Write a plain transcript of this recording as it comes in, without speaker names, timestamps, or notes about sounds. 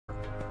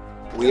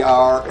We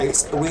are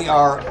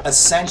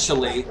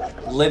essentially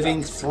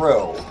living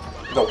through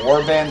the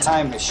Warband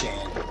time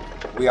machine.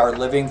 We are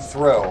living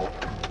through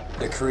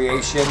the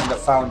creation and the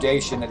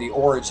foundation and the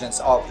origins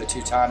of the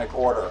Teutonic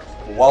Order.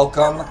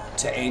 Welcome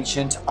to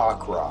ancient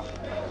Acre.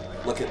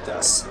 Look at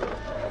this.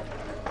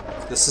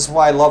 This is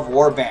why I love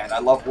Warband. I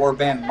love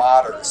Warband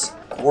modders.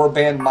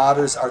 Warband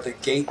modders are the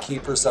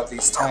gatekeepers of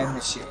these time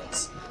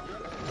machines.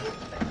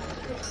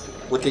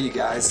 Look at you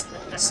guys.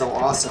 So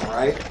awesome,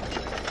 right?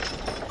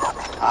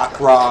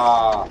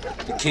 Acre.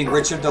 The King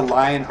Richard the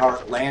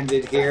Lionheart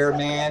landed here,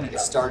 man. He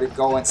started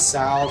going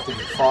south and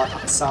he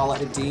fought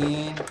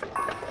Saladin.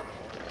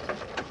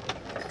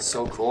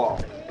 So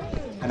cool.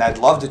 And I'd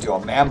love to do a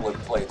Mamluk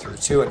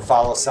playthrough too and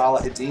follow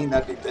Saladin.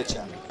 That'd be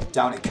bitchin'.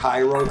 Down at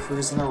Cairo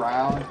cruising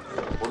around.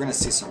 We're going to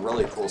see some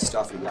really cool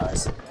stuff, you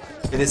guys.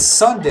 And it's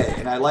Sunday,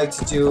 and I like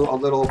to do a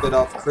little bit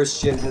of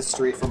Christian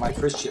history for my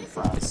Christian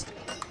friends.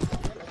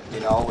 You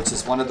know, which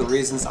is one of the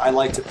reasons I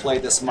like to play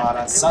this mod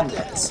on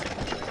Sundays.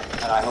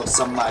 And I hope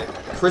some of my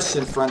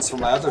Christian friends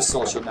from my other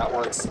social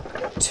networks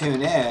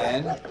tune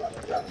in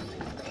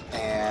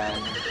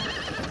and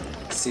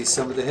see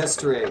some of the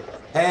history.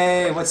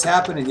 Hey, what's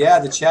happening? Yeah,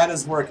 the chat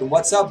is working.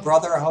 What's up,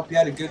 brother? I hope you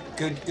had a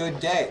good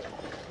day.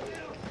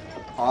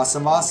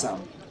 Awesome,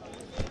 awesome.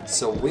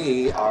 So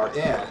we are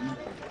in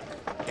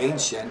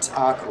ancient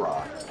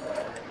Acre.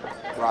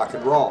 Rock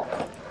and roll.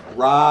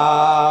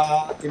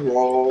 Rock and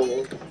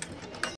roll.